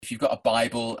if you've got a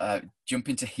Bible, jump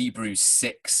into Hebrews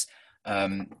 6.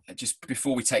 Just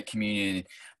before we take communion, I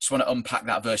just want to unpack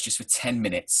that verse just for 10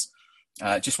 minutes.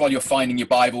 Just while you're finding your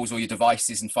Bibles or your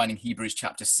devices and finding Hebrews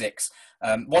chapter 6.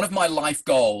 One of my life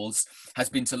goals has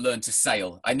been to learn to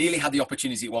sail. I nearly had the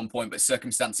opportunity at one point, but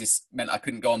circumstances meant I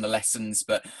couldn't go on the lessons.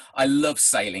 But I love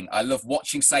sailing. I love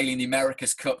watching sailing the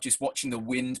America's Cup, just watching the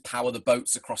wind power the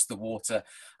boats across the water.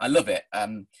 I love it.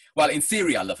 Well, in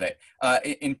theory, I love it.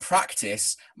 In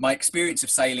practice, my experience of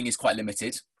sailing is quite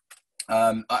limited.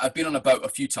 I've been on a boat a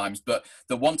few times, but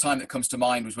the one time that comes to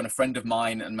mind was when a friend of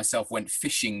mine and myself went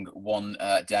fishing one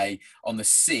day on the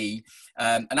sea.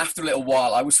 And after a little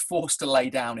while, I was forced to lay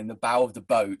down in the bow of the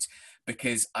boat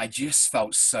because I just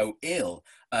felt so ill.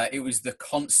 It was the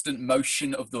constant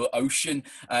motion of the ocean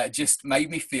just made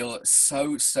me feel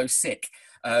so sick.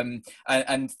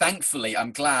 And thankfully,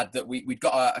 I'm glad that we'd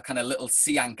got a kind of little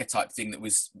sea anchor type thing that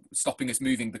was stopping us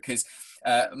moving, because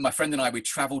my friend and I, we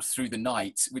traveled through the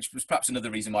night, which was perhaps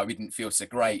another reason why we didn't feel so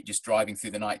great, just driving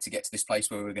through the night to get to this place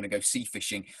where we were going to go sea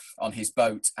fishing on his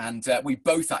boat. And we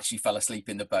both actually fell asleep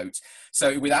in the boat.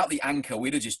 So without the anchor,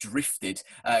 we'd have just drifted,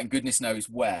 and goodness knows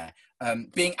where.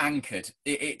 Being anchored,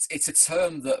 it's a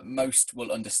term that most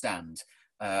will understand.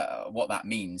 What that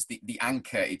means. The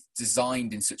anchor, it's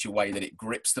designed in such a way that it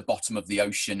grips the bottom of the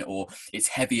ocean, or it's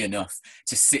heavy enough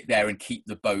to sit there and keep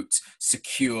the boat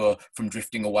secure from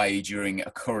drifting away during a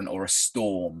current or a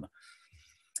storm.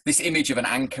 This image of an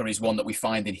anchor is one that we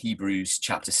find in Hebrews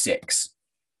chapter 6.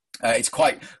 It's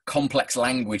quite complex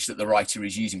language that the writer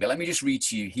is using, but let me just read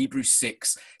to you Hebrews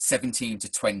 6, 17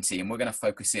 to 20, and we're going to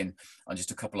focus in on just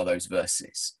a couple of those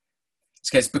verses. It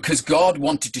says, because God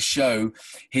wanted to show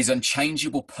his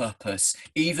unchangeable purpose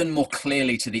even more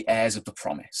clearly to the heirs of the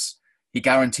promise, he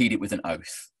guaranteed it with an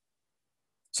oath,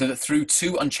 so that through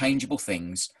two unchangeable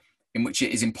things in which it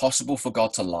is impossible for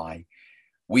God to lie,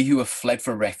 we who have fled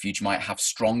for refuge might have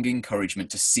strong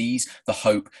encouragement to seize the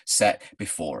hope set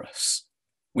before us.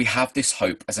 We have this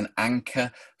hope as an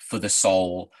anchor for the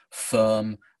soul,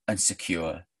 firm and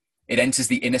secure. It enters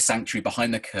the inner sanctuary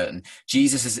behind the curtain.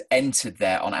 Jesus has entered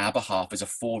there on our behalf as a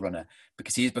forerunner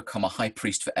because he has become a high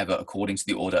priest forever according to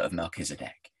the order of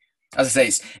Melchizedek. As I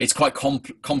say, it's quite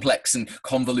complex and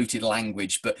convoluted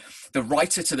language, but the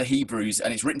writer to the Hebrews,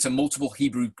 and it's written to multiple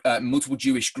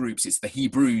Jewish groups, it's the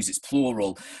Hebrews, it's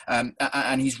plural,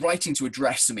 and he's writing to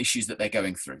address some issues that they're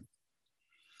going through.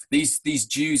 These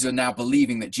Jews are now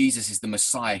believing that Jesus is the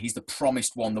Messiah. He's the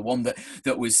promised one, the one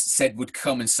that was said would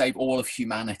come and save all of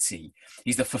humanity.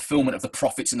 He's the fulfillment of the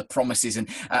prophets and the promises. And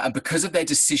because of their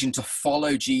decision to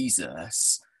follow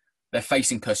Jesus, they're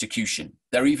facing persecution.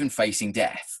 They're even facing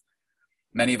death.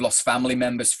 Many have lost family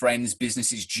members, friends,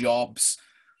 businesses, jobs.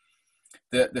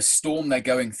 The storm they're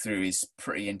going through is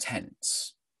pretty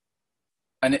intense.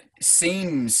 And it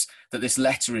seems that this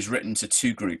letter is written to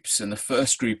two groups. And the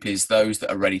first group is those that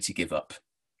are ready to give up.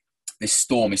 This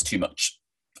storm is too much.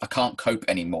 I can't cope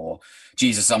anymore.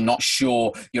 Jesus, I'm not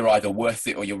sure you're either worth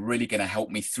it or you're really going to help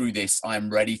me through this.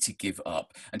 I'm ready to give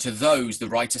up. And to those, the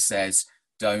writer says,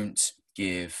 don't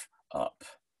give up.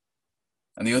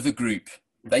 And the other group,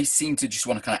 they seem to just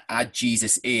want to kind of add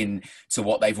Jesus in to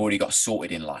what they've already got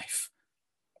sorted in life.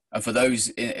 And for those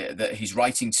that he's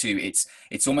writing to,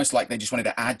 it's almost like they just wanted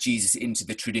to add Jesus into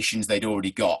the traditions they'd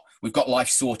already got. We've got life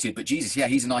sorted, but Jesus, yeah,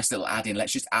 he's a nice little add-in.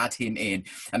 Let's just add him in.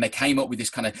 And they came up with this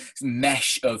kind of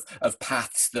mesh of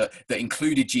paths that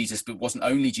included Jesus, but wasn't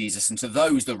only Jesus. And to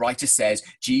those, the writer says,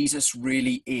 Jesus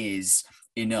really is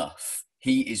enough.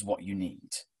 He is what you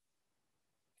need.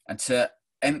 And to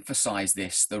emphasize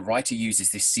this, the writer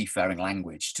uses this seafaring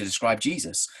language to describe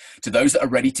Jesus. To those that are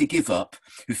ready to give up,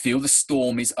 who feel the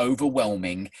storm is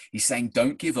overwhelming, he's saying,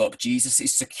 don't give up. Jesus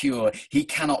is secure. He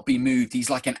cannot be moved.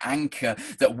 He's like an anchor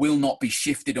that will not be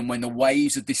shifted. And when the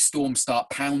waves of this storm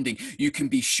start pounding, you can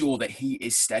be sure that he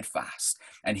is steadfast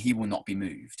and he will not be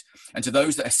moved. And to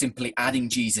those that are simply adding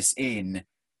Jesus in,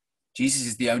 Jesus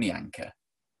is the only anchor.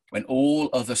 When all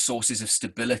other sources of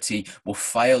stability will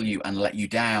fail you and let you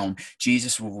down,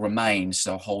 Jesus will remain,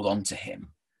 so hold on to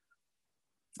him.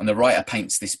 And the writer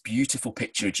paints this beautiful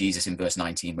picture of Jesus in verse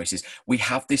 19, where he says, we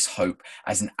have this hope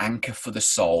as an anchor for the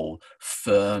soul,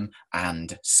 firm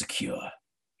and secure.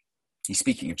 He's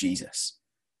speaking of Jesus.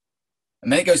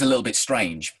 And then it goes a little bit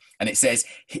strange, and it says,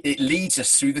 it leads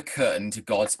us through the curtain to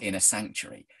God's inner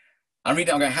sanctuary. I'm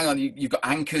reading, I'm going, hang on, you've got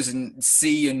anchors and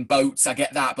sea and boats, I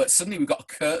get that, but suddenly we've got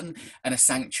a curtain and a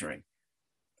sanctuary.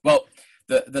 Well,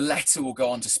 the letter will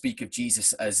go on to speak of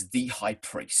Jesus as the high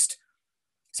priest.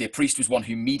 See, a priest was one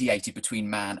who mediated between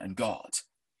man and God.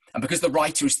 And because the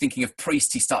writer is thinking of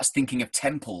priests, he starts thinking of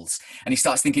temples, and he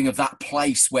starts thinking of that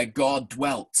place where God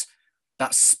dwelt.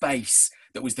 that space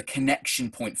that was the connection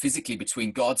point physically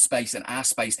between God's space and our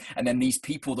space, and then these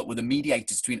people that were the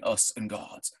mediators between us and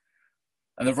God.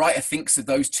 And the writer thinks of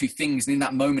those two things, and in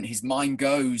that moment his mind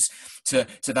goes to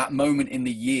that moment in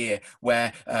the year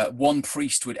where one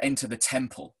priest would enter the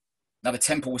temple. Now the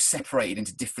temple was separated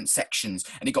into different sections,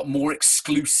 and it got more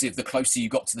exclusive the closer you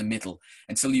got to the middle,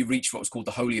 until you reached what was called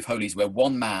the Holy of Holies, where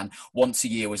one man once a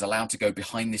year was allowed to go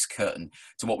behind this curtain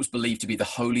to what was believed to be the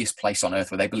holiest place on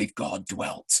earth, where they believed God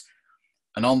dwelt.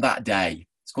 And on that day,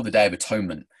 it's called the Day of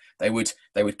Atonement, they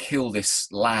would kill this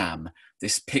lamb,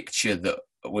 this picture that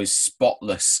was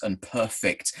spotless and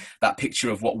perfect, that picture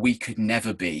of what we could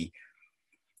never be.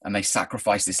 And they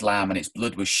sacrificed this lamb, and its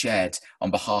blood was shed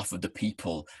on behalf of the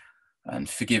people and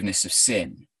forgiveness of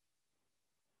sin.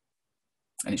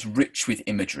 And it's rich with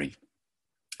imagery,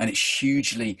 and it's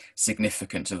hugely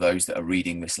significant to those that are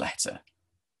reading this letter.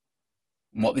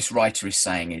 And what this writer is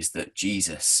saying is that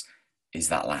Jesus is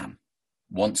that lamb,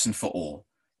 once and for all.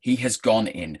 He has gone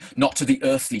in, not to the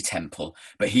earthly temple,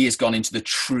 but he has gone into the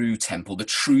true temple, the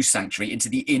true sanctuary, into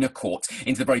the inner court,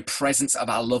 into the very presence of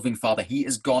our loving Father. He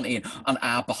has gone in on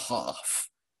our behalf.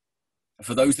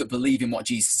 For those that believe in what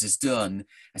Jesus has done,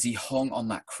 as he hung on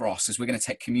that cross, as we're going to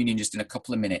take communion just in a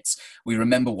couple of minutes, we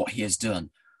remember what he has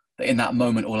done. That in that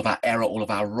moment, all of our error, all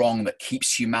of our wrong that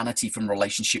keeps humanity from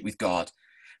relationship with God,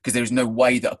 because there is no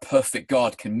way that a perfect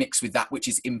God can mix with that which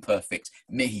is imperfect,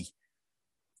 me,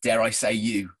 dare I say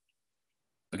you.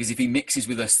 Because if he mixes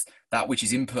with us, that which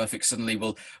is imperfect suddenly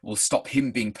will stop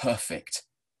him being perfect.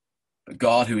 But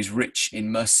God, who is rich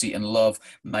in mercy and love,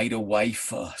 made a way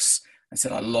for us and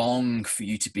said, I long for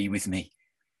you to be with me.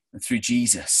 And through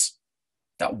Jesus,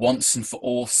 that once and for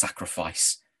all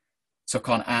sacrifice, took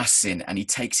on our sin, and he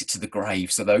takes it to the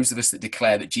grave. So those of us that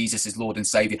declare that Jesus is Lord and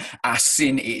Savior, our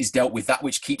sin, it is dealt with. That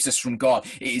which keeps us from God,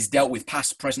 it is dealt with,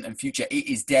 past, present, and future. It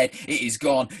is dead. It is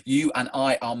gone. You and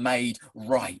I are made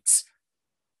right.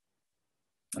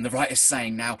 And the writer's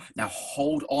saying now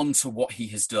hold on to what he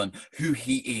has done, who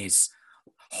he is.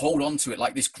 Hold on to it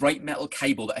like this great metal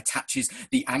cable that attaches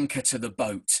the anchor to the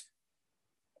boat.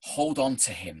 Hold on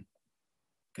to him,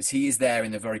 because he is there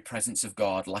in the very presence of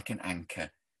God like an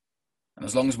anchor. And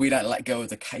as long as we don't let go of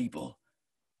the cable,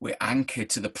 we're anchored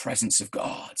to the presence of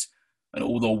God. And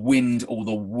all the wind, all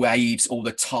the waves, all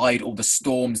the tide, all the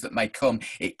storms that may come,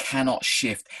 it cannot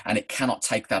shift, and it cannot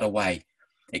take that away.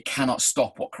 It cannot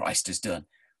stop what Christ has done.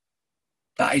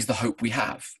 That is the hope we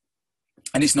have.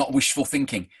 And it's not wishful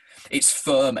thinking. It's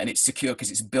firm and it's secure, because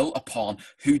it's built upon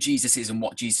who Jesus is and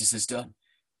what Jesus has done.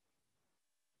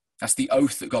 That's the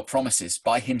oath that God promises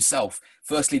by himself.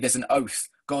 Firstly, there's an oath.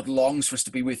 God longs for us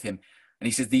to be with him. And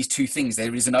he says these two things.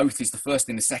 There is an oath is the first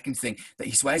thing. The second thing, that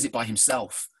he swears it by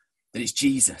himself, that it's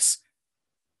Jesus,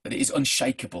 that it is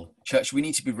unshakable. Church, we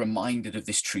need to be reminded of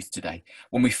this truth today.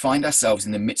 When we find ourselves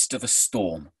in the midst of a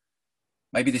storm,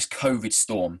 maybe this COVID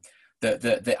storm,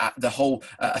 the whole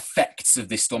effects of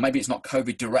this storm. Maybe it's not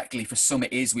COVID directly. For some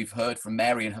it is. We've heard from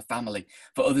Mary and her family.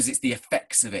 For others it's the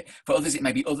effects of it. For others it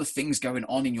may be other things going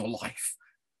on in your life.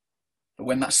 But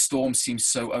when that storm seems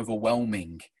so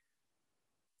overwhelming,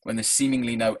 when there's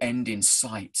seemingly no end in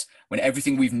sight, when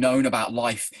everything we've known about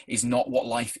life is not what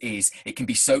life is, it can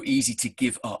be so easy to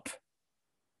give up,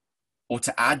 or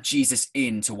to add Jesus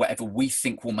into whatever we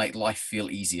think will make life feel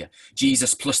easier.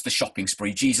 Jesus plus the shopping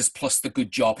spree, Jesus plus the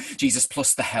good job, Jesus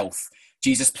plus the health,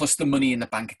 Jesus plus the money in the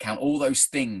bank account, all those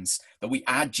things that we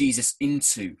add Jesus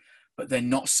into, but they're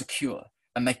not secure,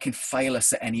 and they can fail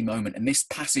us at any moment. And this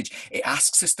passage, it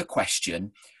asks us the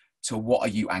question, to what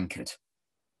are you anchored?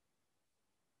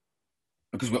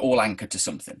 Because we're all anchored to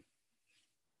something.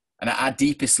 And at our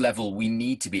deepest level, we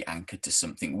need to be anchored to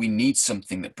something. We need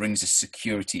something that brings us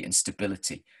security and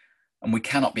stability. And we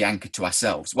cannot be anchored to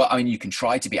ourselves. Well, I mean, you can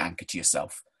try to be anchored to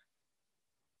yourself.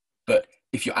 But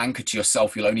if you're anchored to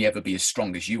yourself, you'll only ever be as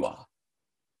strong as you are.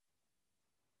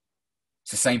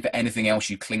 It's the same for anything else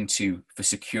you cling to for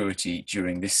security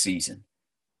during this season.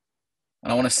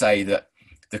 And I want to say that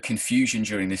the confusion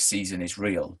during this season is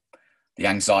real. The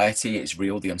anxiety is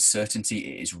real. The uncertainty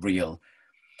is real.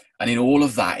 And in all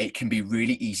of that, it can be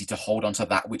really easy to hold on to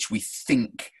that which we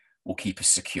think will keep us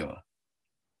secure.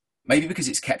 Maybe because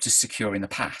it's kept us secure in the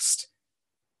past.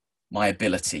 My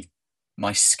ability,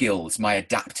 my skills, my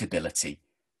adaptability.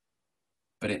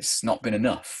 But it's not been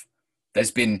enough.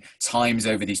 There's been times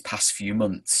over these past few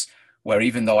months where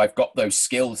even though I've got those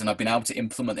skills and I've been able to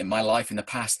implement in my life in the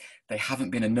past, they haven't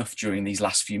been enough during these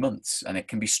last few months. And it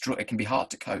can be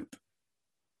hard to cope.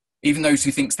 Even those who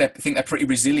think they're pretty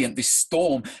resilient, this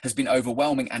storm has been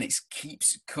overwhelming, and it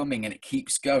keeps coming and it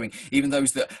keeps going. Even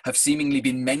those that have seemingly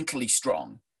been mentally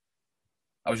strong,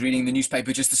 I was reading the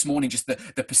newspaper just this morning, just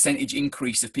the percentage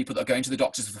increase of people that are going to the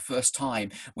doctors for the first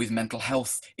time with mental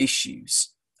health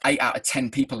issues. 8 out of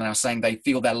 10 people are now saying they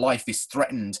feel their life is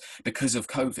threatened because of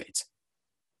COVID.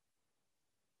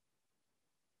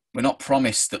 We're not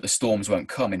promised that the storms won't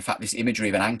come. In fact, this imagery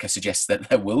of an anchor suggests that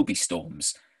there will be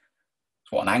storms.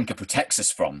 It's what an anchor protects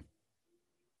us from.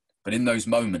 But in those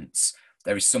moments,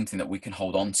 there is something that we can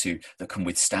hold on to that can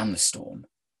withstand the storm.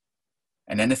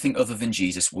 And anything other than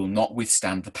Jesus will not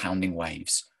withstand the pounding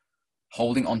waves.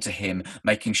 Holding on to him,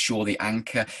 making sure the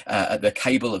anchor, the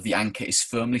cable of the anchor is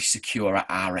firmly secure at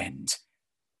our end.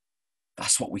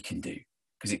 That's what we can do.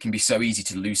 Because it can be so easy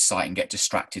to lose sight and get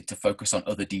distracted, to focus on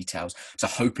other details, to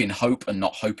hope in hope and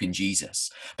not hope in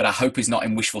Jesus. But our hope is not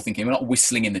in wishful thinking. We're not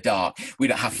whistling in the dark. We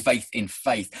don't have faith in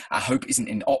faith. Our hope isn't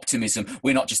in optimism.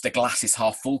 We're not just a glass is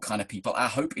half full kind of people. Our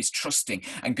hope is trusting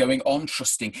and going on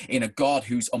trusting in a God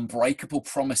whose unbreakable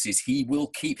promises he will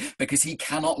keep, because he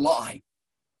cannot lie.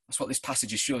 That's what this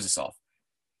passage assures us of.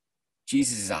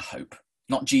 Jesus is our hope,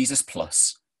 not Jesus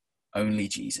plus, only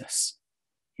Jesus.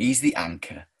 He's the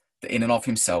anchor that in and of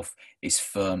himself is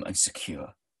firm and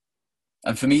secure.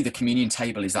 And for me, the communion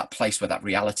table is that place where that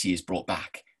reality is brought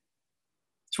back.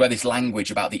 It's where this language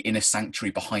about the inner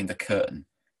sanctuary behind the curtain.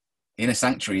 The inner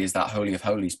sanctuary is that Holy of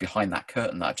Holies behind that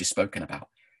curtain that I've just spoken about.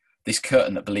 This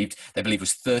curtain that they believed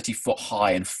was 30 foot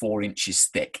high and 4 inches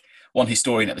thick. One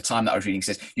historian at the time that I was reading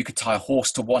says you could tie a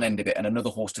horse to one end of it and another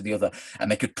horse to the other,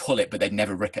 and they could pull it, but they'd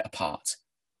never rip it apart.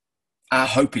 Our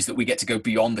hope is that we get to go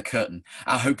beyond the curtain.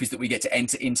 Our hope is that we get to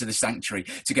enter into the sanctuary,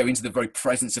 to go into the very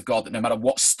presence of God, that no matter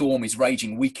what storm is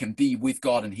raging, we can be with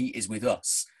God and he is with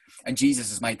us. And Jesus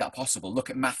has made that possible. Look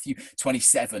at Matthew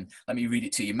 27. Let me read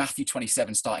it to you. Matthew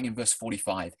 27, starting in verse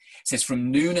 45. It says, from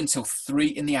noon until 3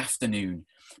 in the afternoon,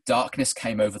 darkness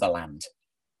came over the land.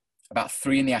 About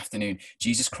 3 in the afternoon,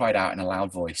 Jesus cried out in a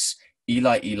loud voice,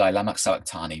 Eli, Eli, lama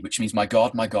sabachthani, which means, my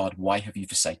God, why have you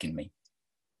forsaken me?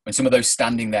 When some of those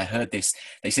standing there heard this,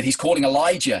 they said, he's calling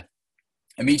Elijah.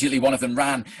 Immediately one of them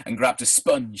ran and grabbed a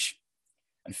sponge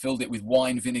and filled it with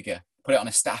wine vinegar, put it on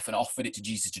a staff and offered it to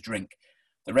Jesus to drink.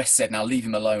 The rest said, now leave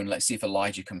him alone. Let's see if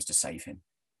Elijah comes to save him.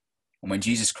 And when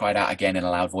Jesus cried out again in a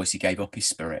loud voice, he gave up his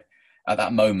spirit. At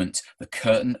that moment, the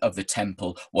curtain of the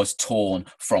temple was torn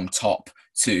from top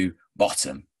to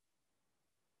bottom.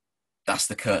 That's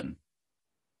the curtain.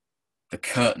 The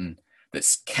curtain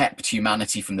that's kept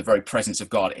humanity from the very presence of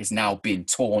God is now being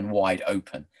torn wide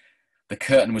open. The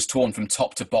curtain was torn from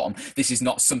top to bottom. This is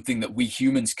not something that we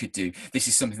humans could do. This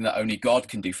is something that only God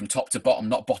can do, from top to bottom,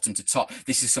 not bottom to top.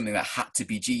 This is something that had to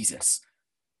be Jesus.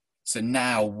 So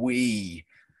now we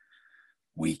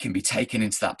can be taken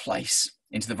into that place,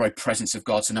 into the very presence of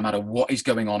God. So no matter what is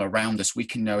going on around us, we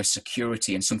can know a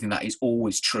security and something that is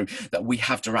always true, that we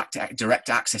have direct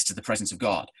access to the presence of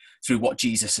God through what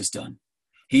Jesus has done.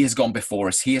 He has gone before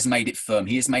us. He has made it firm.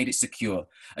 He has made it secure,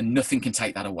 and nothing can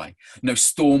take that away. No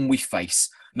storm we face,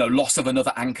 no loss of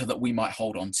another anchor that we might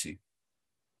hold on to.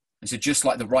 And so just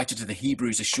like the writer to the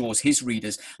Hebrews assures his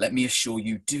readers, let me assure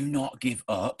you, do not give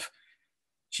up.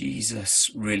 Jesus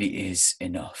really is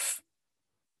enough.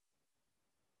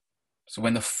 So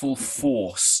when the full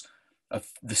force of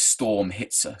the storm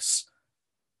hits us,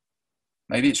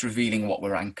 maybe it's revealing what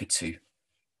we're anchored to.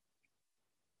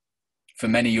 For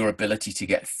many, your ability to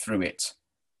get through it,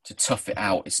 to tough it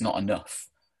out, it's not enough.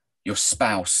 Your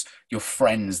spouse, your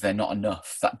friends, they're not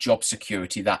enough. That job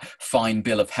security, that fine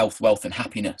bill of health, wealth, and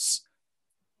happiness,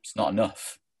 it's not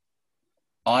enough.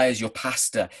 I, as your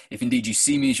pastor, if indeed you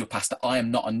see me as your pastor, I am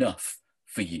not enough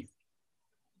for you.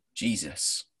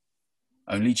 Jesus,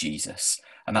 only Jesus.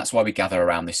 And that's why we gather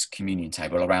around this communion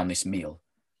table, around this meal.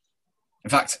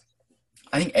 In fact,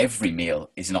 I think every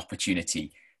meal is an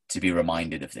opportunity to be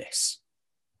reminded of this.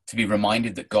 To be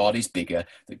reminded that God is bigger,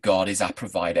 that God is our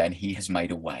provider, and he has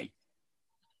made a way.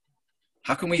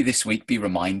 How can we this week be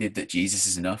reminded that Jesus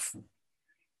is enough?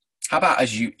 How about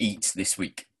as you eat this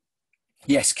week?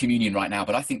 Yes, communion right now,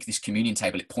 but I think this communion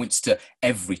table, it points to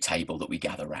every table that we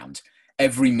gather around.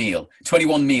 Every meal,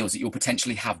 21 meals that you'll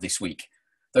potentially have this week.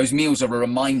 Those meals are a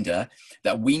reminder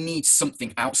that we need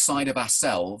something outside of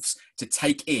ourselves to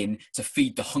take in, to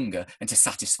feed the hunger and to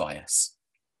satisfy us.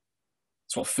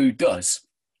 That's what food does.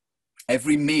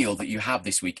 Every meal that you have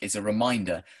this week is a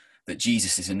reminder that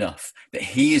Jesus is enough, that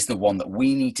he is the one that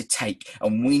we need to take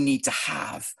and we need to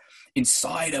have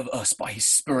inside of us by his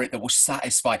Spirit that will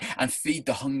satisfy and feed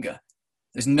the hunger.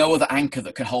 There's no other anchor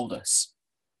that can hold us.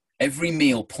 Every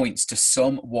meal points to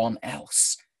someone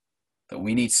else, that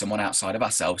we need someone outside of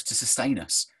ourselves to sustain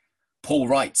us. Paul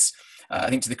writes I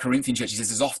think to the Corinthian church, he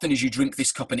says, as often as you drink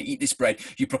this cup and eat this bread,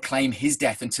 you proclaim his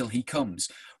death until he comes.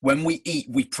 When we eat,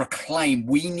 we proclaim.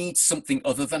 We need something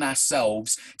other than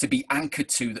ourselves to be anchored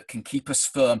to that can keep us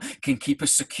firm, can keep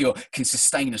us secure, can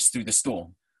sustain us through the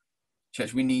storm.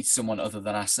 Church, we need someone other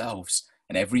than ourselves.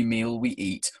 And every meal we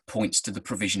eat points to the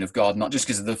provision of God, not just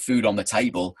because of the food on the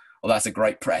table, well, that's a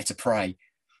great prayer to pray,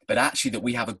 but actually that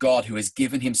we have a God who has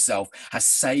given himself, has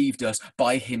saved us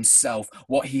by himself.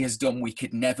 What he has done, we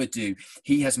could never do.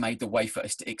 He has made the way for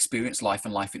us to experience life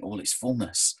and life in all its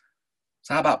fullness.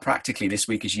 So how about practically this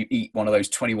week, as you eat one of those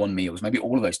 21 meals, maybe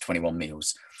all of those 21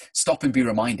 meals, stop and be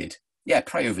reminded. Yeah,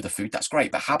 pray over the food, that's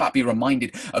great. But how about be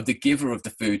reminded of the giver of the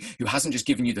food, who hasn't just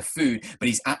given you the food, but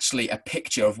he's actually a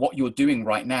picture of what you're doing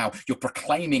right now. You're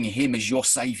proclaiming him as your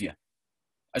savior.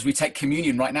 As we take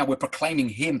communion right now, we're proclaiming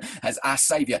him as our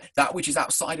savior. That which is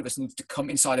outside of us needs to come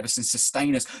inside of us and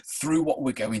sustain us through what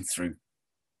we're going through.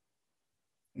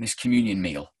 In this communion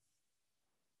meal,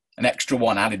 an extra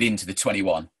one added into the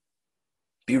 21.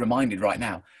 Be reminded right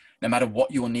now, no matter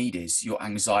what your need is, your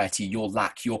anxiety, your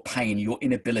lack, your pain, your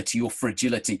inability, your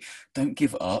fragility, don't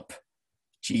give up.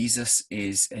 Jesus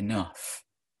is enough.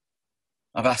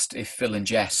 I've asked if Phil and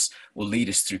Jess will lead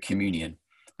us through communion.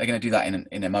 They're going to do that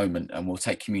in a moment, and we'll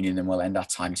take communion and we'll end our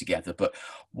time together. But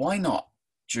why not,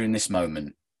 during this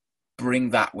moment,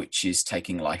 bring that which is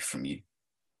taking life from you?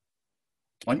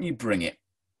 Why don't you bring it?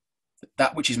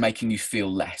 That which is making you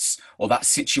feel less, or that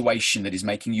situation that is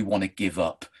making you want to give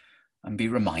up, and be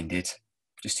reminded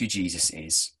just who Jesus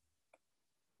is.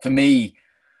 For me,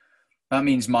 that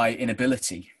means my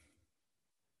inability.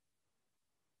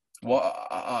 Well,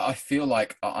 I feel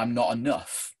like I'm not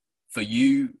enough for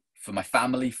you, for my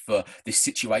family, for this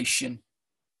situation.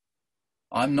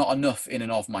 I'm not enough in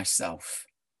and of myself.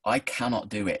 I cannot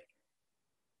do it.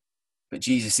 But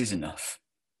Jesus is enough.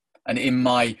 And in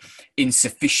my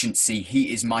insufficiency,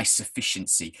 he is my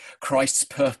sufficiency. Christ's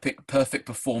perfect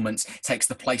performance takes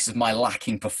the place of my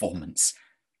lacking performance.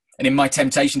 And in my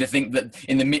temptation to think that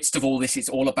in the midst of all this, it's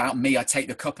all about me, I take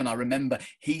the cup and I remember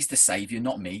he's the savior,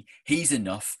 not me. He's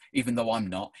enough, even though I'm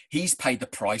not. He's paid the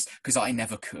price because I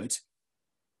never could.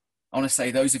 I want to say,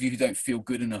 those of you who don't feel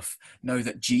good enough, know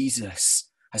that Jesus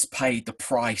has paid the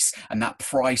price, and that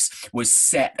price was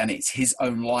set, and it's his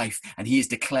own life, and he has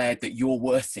declared that you're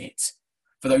worth it.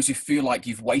 For those who feel like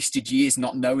you've wasted years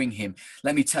not knowing him,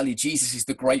 let me tell you, Jesus is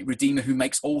the great Redeemer who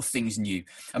makes all things new.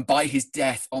 And by his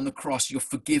death on the cross, you're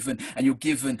forgiven and you're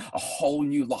given a whole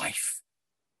new life.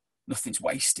 Nothing's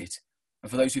wasted. And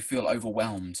for those who feel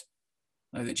overwhelmed,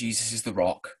 know that Jesus is the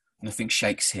rock. Nothing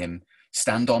shakes him.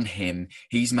 Stand on him.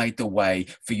 He's made the way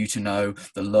for you to know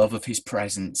the love of his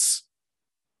presence.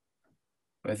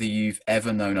 Whether you've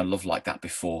ever known a love like that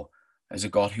before, there's a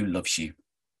God who loves you,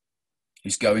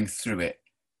 who's going through it,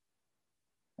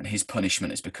 and his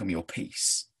punishment has become your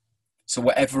peace. So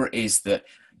whatever it is that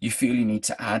you feel you need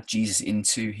to add Jesus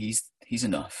into, he's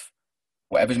enough.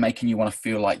 Whatever's making you want to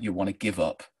feel like you want to give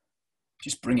up,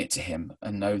 just bring it to him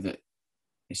and know that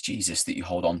it's Jesus that you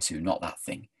hold on to, not that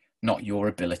thing, not your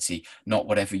ability, not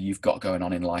whatever you've got going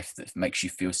on in life that makes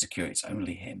you feel secure. It's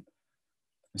only him.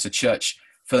 And so church,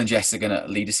 Phil and Jess are going to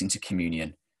lead us into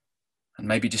communion, and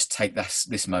maybe just take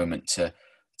this moment to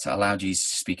allow Jesus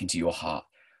to speak into your heart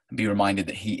and be reminded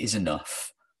that he is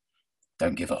enough.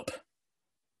 Don't give up.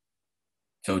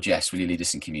 Phil, Jess, will you lead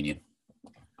us in communion?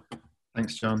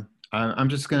 Thanks, John. I'm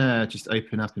just going to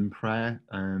open up in prayer.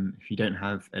 If you don't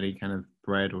have any kind of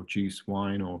bread or juice,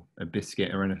 wine or a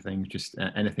biscuit or anything, just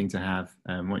anything to have,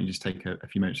 why don't you just take a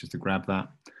few minutes just to grab that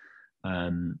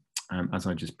as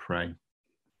I just pray.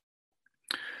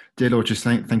 Dear Lord, just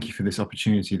thank you for this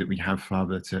opportunity that we have,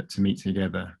 Father, to meet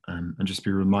together and just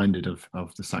be reminded of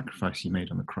the sacrifice you made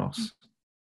on the cross.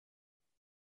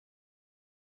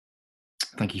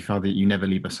 Thank you, Father, that you never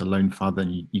leave us alone, Father,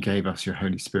 and you gave us your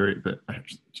Holy Spirit. But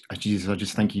Jesus, I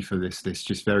just thank you for this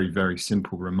just very, very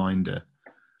simple reminder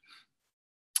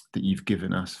that you've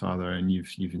given us, Father, and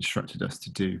you've instructed us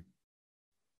to do.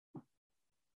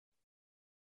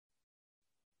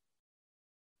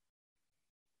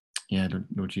 Yeah,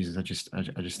 Lord Jesus, I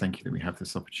just thank you that we have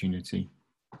this opportunity,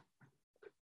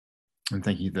 and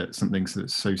thank you that something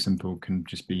that's so simple can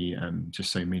just be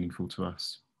just so meaningful to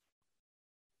us.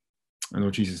 And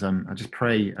Lord Jesus, I just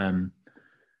pray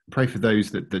for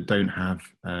those that don't have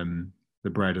the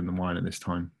bread and the wine at this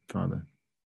time, Father.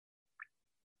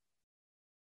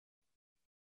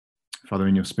 Father,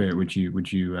 in your Spirit, would you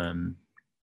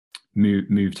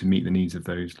move to meet the needs of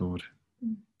those, Lord?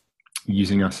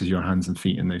 Using us as your hands and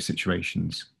feet in those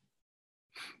situations,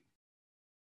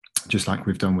 just like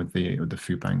we've done with the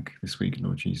food bank this week,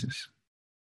 Lord Jesus.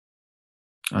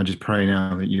 I just pray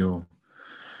now that you'll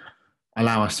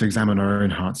allow us to examine our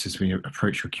own hearts as we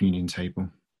approach your communion table.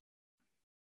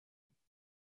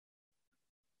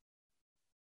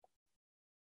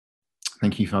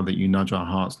 Thank you, Father, that you nudge our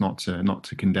hearts not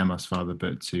to condemn us, Father,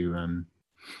 but to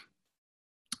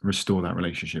restore that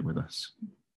relationship with us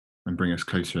and bring us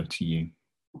closer to you.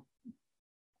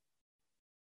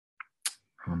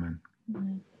 Amen.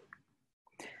 I'm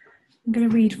going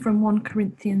to read from 1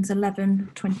 Corinthians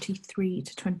 11:23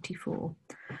 to 24.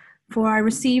 For I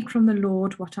received from the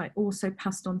Lord what I also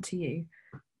passed on to you.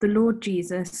 The Lord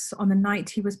Jesus, on the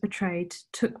night he was betrayed,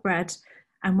 took bread,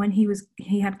 and when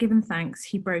he had given thanks,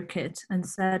 he broke it and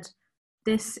said,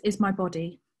 "This is my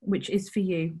body, which is for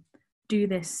you. Do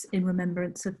this in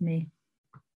remembrance of me."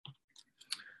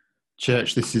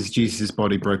 Church, this is Jesus'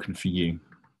 body broken for you.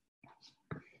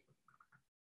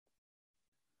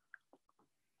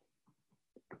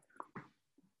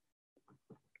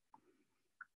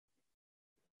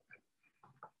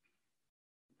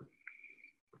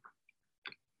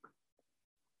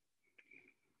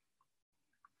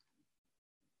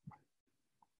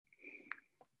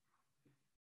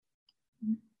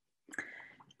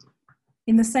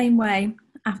 In the same way,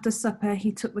 after supper,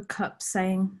 he took the cup,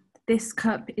 saying, "This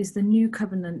cup is the new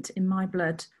covenant in my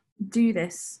blood. Do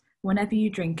this, whenever you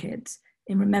drink it,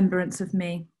 in remembrance of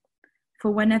me.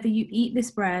 For whenever you eat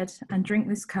this bread and drink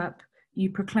this cup, you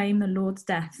proclaim the Lord's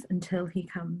death until he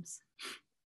comes."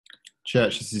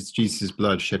 Church, this is Jesus'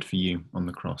 blood shed for you on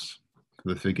the cross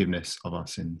for the forgiveness of our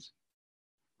sins.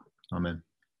 Amen.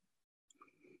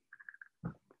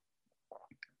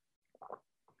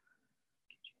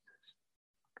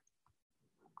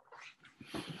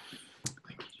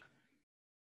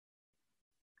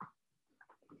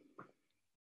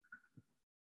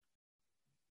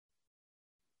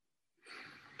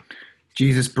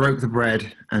 Jesus broke the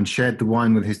bread and shared the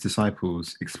wine with his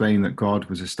disciples, explaining that God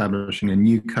was establishing a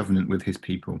new covenant with his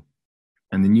people.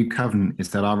 And the new covenant is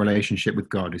that our relationship with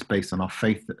God is based on our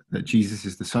faith that Jesus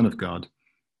is the Son of God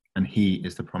and he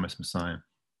is the promised Messiah.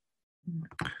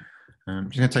 I'm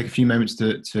just going to take a few moments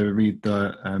to read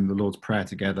the Lord's Prayer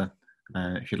together,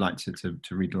 if you'd like to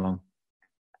read along.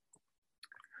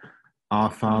 Our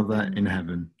Father in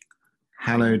heaven,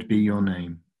 hallowed be your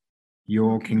name.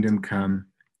 Your kingdom come,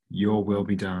 your will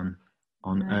be done,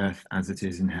 on earth as it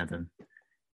is in heaven.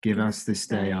 Give us this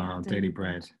day our daily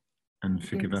bread, and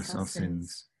forgive us our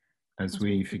sins, as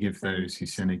we forgive those who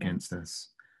sin against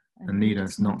us. And lead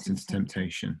us not into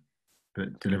temptation,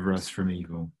 but deliver us from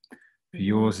evil. For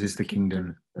yours is the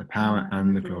kingdom, the power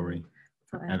and the glory,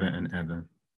 forever and ever.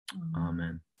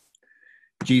 Amen.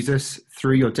 Jesus,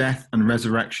 through your death and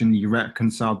resurrection, you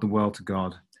reconciled the world to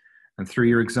God, and through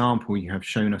your example, you have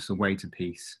shown us a way to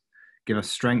peace. Give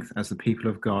us strength as the people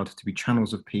of God to be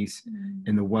channels of peace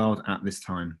in the world at this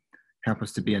time. Help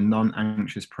us to be a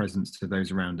non-anxious presence to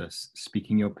those around us,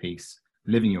 speaking your peace,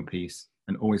 living your peace,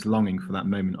 and always longing for that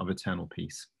moment of eternal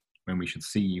peace when we should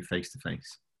see you face to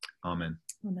face. Amen.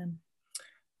 Amen.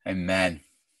 Amen.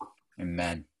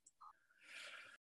 Amen.